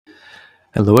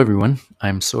Hello, everyone.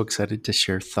 I'm so excited to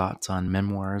share thoughts on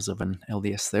Memoirs of an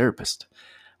LDS Therapist.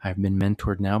 I've been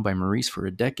mentored now by Maurice for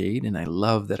a decade, and I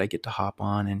love that I get to hop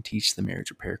on and teach the marriage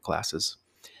repair classes.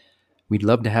 We'd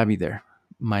love to have you there.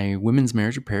 My women's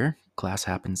marriage repair class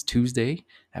happens Tuesday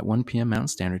at 1 p.m. Mountain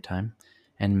Standard Time,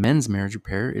 and men's marriage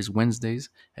repair is Wednesdays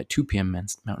at 2 p.m.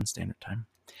 Mountain Standard Time.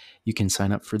 You can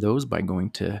sign up for those by going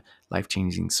to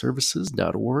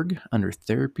lifechangingservices.org under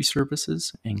Therapy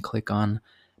Services and click on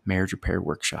Marriage Repair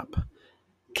Workshop.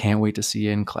 Can't wait to see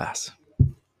you in class.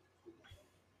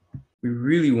 We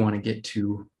really want to get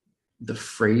to the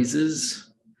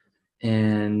phrases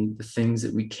and the things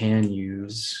that we can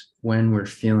use when we're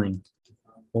feeling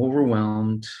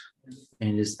overwhelmed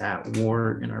and just at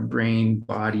war in our brain,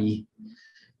 body.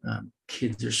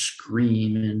 Kids are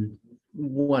screaming,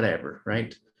 whatever,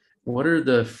 right? What are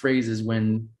the phrases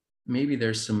when maybe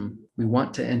we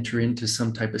want to enter into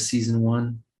some type of season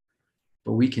one,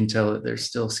 but we can tell that there's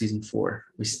still season four.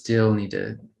 We still need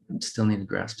to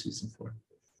grasp season four.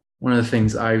 One of the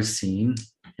things I've seen,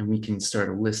 and we can start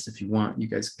a list if you want, you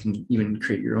guys can even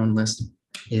create your own list,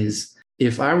 is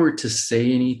if I were to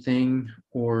say anything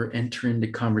or enter into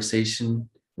conversation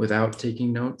without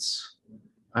taking notes,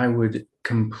 I would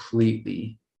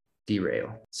completely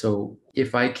derail. So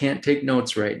if I can't take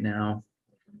notes right now,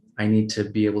 I need to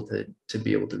be able to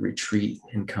retreat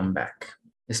and come back,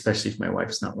 especially if my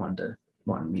wife's not wants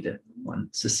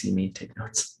to see me take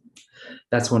notes.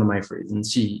 That's one of my phrases. And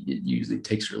it usually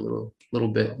takes her a little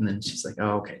bit. And then she's like,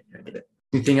 oh, okay, I get it.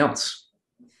 Anything else?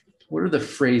 What are the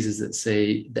phrases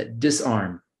that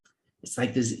disarm? It's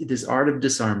like this art of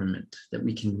disarmament that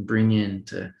we can bring in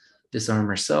to disarm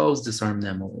ourselves, disarm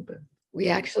them a little bit. We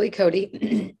actually,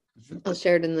 Cody, I'll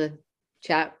share it in the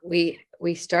chat. We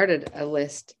started a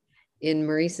list in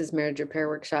Maurice's marriage repair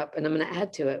workshop, and I'm going to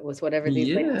add to it with whatever these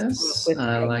yes,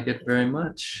 I like it very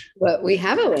much. But we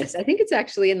have a list. I think it's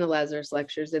actually in the Lazarus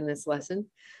lectures in this lesson,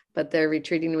 but they're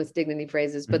retreating with dignity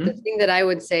phrases. But the thing that I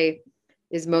would say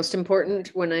is most important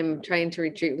when I'm trying to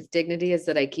retreat with dignity is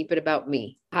that I keep it about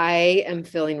me. I am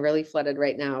feeling really flooded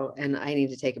right now and I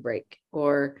need to take a break,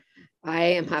 or I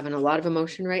am having a lot of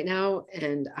emotion right now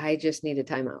and I just need a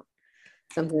timeout.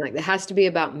 Something like that has to be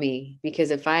about me,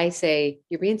 because if I say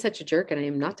you're being such a jerk and I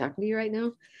am not talking to you right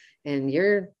now and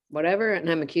you're whatever, and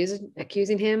I'm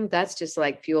accusing him, that's just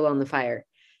like fuel on the fire.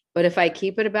 But if I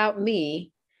keep it about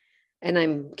me and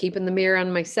I'm keeping the mirror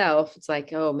on myself, it's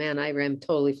like, oh man, I am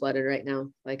totally flooded right now.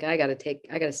 Like I got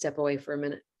to step away for a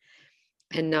minute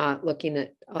and not looking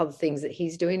at all the things that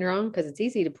he's doing wrong, because it's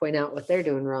easy to point out what they're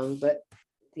doing wrong. But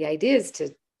the idea is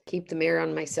to keep the mirror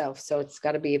on myself. So it's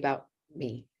got to be about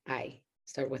me.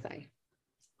 Start with I.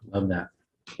 Love that.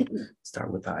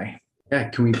 Start with I. Yeah.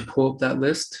 Can we pull up that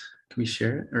list? Can we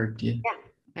share it? Or do you?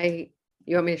 Yeah.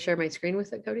 You want me to share my screen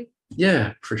with it, Cody?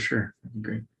 Yeah, for sure. That'd be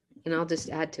great. And I'll just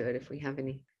add to it if we have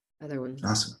any other ones.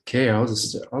 Awesome. Okay. I'll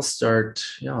just start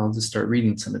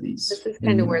reading some of these. This is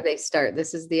kind of where they start.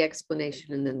 This is the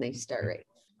explanation, and then they start right.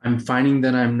 I'm finding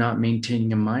that I'm not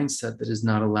maintaining a mindset that is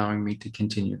not allowing me to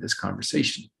continue this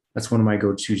conversation. That's one of my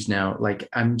go-tos now. Like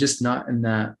I'm just not in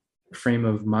that frame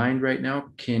of mind right now.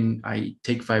 Can I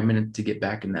take 5 minutes to get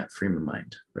back in that frame of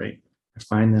mind? Right. I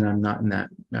find that I'm not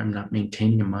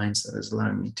maintaining a mindset that is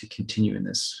allowing me to continue in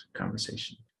this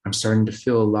conversation. I'm starting to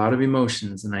feel a lot of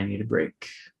emotions and I need a break.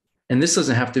 And this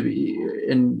doesn't have to be,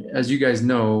 and as you guys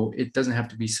know, it doesn't have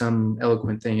to be some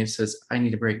eloquent thing. It says, I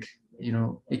need a break.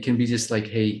 It can be just like,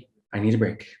 hey, I need a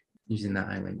break, using that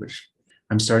I language.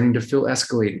 I'm starting to feel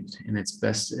escalated, and it's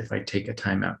best if I take a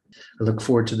timeout. I look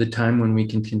forward to the time when we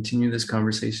can continue this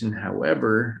conversation.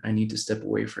 However, I need to step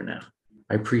away for now.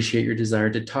 I appreciate your desire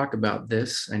to talk about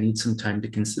this. I need some time to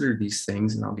consider these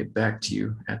things, and I'll get back to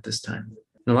you at this time.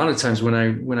 And a lot of times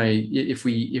if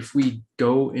we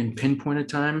go and pinpoint a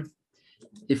time,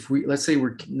 let's say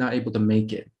we're not able to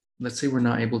make it, let's say we're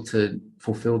not able to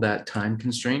fulfill that time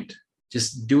constraint,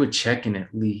 just do a check-in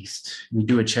at least. We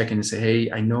do a check-in and say,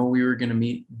 hey, I know we were going to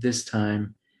meet this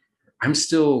time. I'm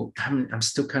still kind of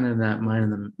in that man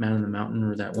in the mountain,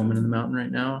 or that woman in the mountain right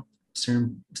now. Still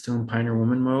in pioneer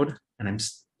woman mode. And I'm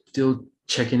still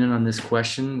checking in on this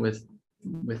question with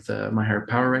my higher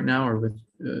power right now, or with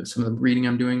some of the reading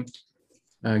I'm doing.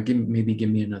 Give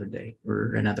me another day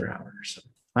or another hour or so.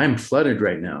 I am flooded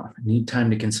right now. I need time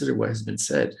to consider what has been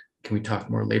said. Can we talk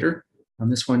more later? On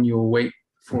this one, you'll wait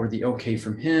for the okay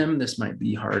from him. This might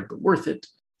be hard, but worth it.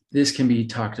 This can be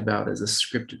talked about as a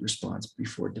scripted response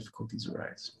before difficulties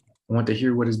arise. I want to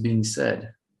hear what is being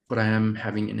said, but I am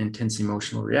having an intense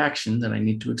emotional reaction that I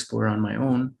need to explore on my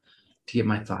own to get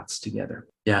my thoughts together.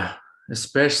 Yeah,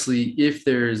 especially if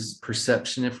there's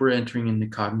perception. If we're entering into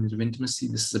cognitive intimacy,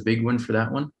 this is a big one for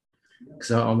that one,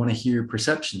 because I want to hear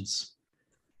perceptions,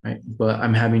 right? But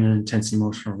I'm having an intense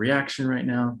emotional reaction right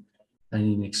now. I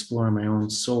need to explore on my own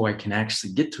so I can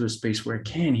actually get to a space where I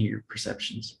can hear your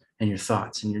perceptions and your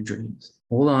thoughts and your dreams.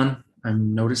 Hold on.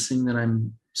 I'm noticing that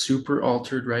I'm super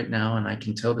altered right now, and I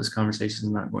can tell this conversation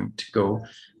is not going to go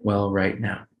well right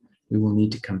now. We will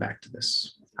need to come back to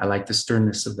this. I like the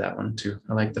sternness of that one too.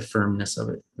 I like the firmness of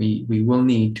it. We will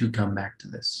need to come back to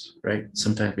this, right?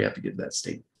 Sometimes we have to get to that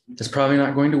state. That's probably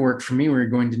not going to work for me. We're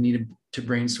going to need to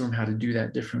brainstorm how to do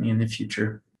that differently in the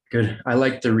future. Good. I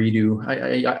like the redo.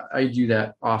 I do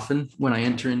that often when I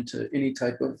enter into any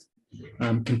type of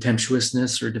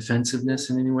contemptuousness or defensiveness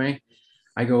in any way.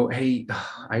 I go, hey,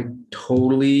 I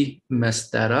totally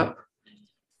messed that up.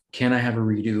 Can I have a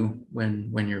redo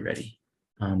when you're ready?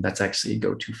 That's actually a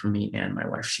go-to for me and my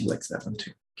wife. She likes that one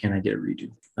too. Can I get a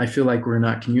redo? I feel like we're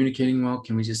not communicating well.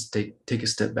 Can we just take a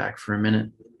step back for a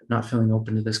minute? Not feeling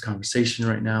open to this conversation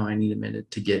right now. I need a minute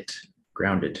to get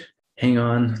grounded. Hang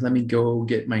on, let me go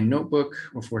get my notebook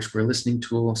or Foursquare listening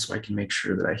tool so I can make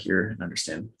sure that I hear and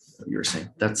understand what you were saying.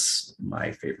 That's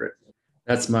my favorite.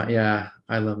 Yeah,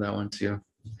 I love that one too.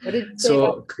 What did you say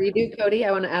about redo, Cody?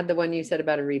 I want to add the one you said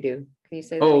about a redo. Can you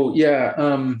say that? Oh, yeah.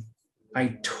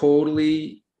 I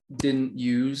totally didn't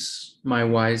use my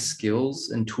wise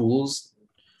skills and tools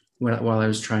while I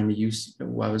was trying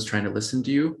to listen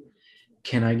to you.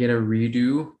 Can I get a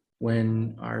redo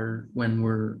when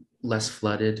we're less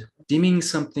flooded? Deeming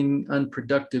something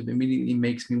unproductive immediately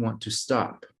makes me want to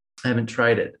stop. I haven't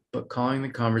tried it, but calling the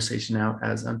conversation out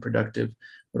as unproductive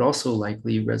would also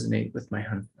likely resonate with my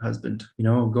husband.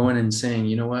 Going and saying,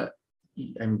 you know what,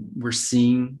 we're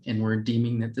seeing and we're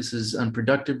deeming that this is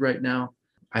unproductive right now.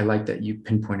 I like that you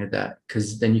pinpointed that,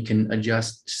 because then you can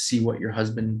adjust to see what your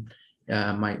husband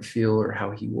might feel or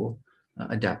how he will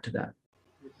adapt to that.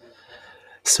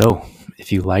 So,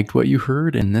 if you liked what you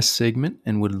heard in this segment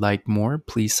and would like more,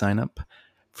 please sign up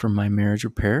for my marriage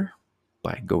repair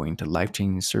by going to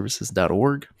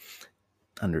lifechangingservices.org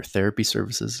under therapy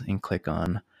services and click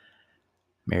on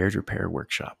marriage repair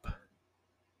workshop.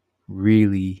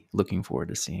 Really looking forward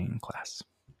to seeing you in class.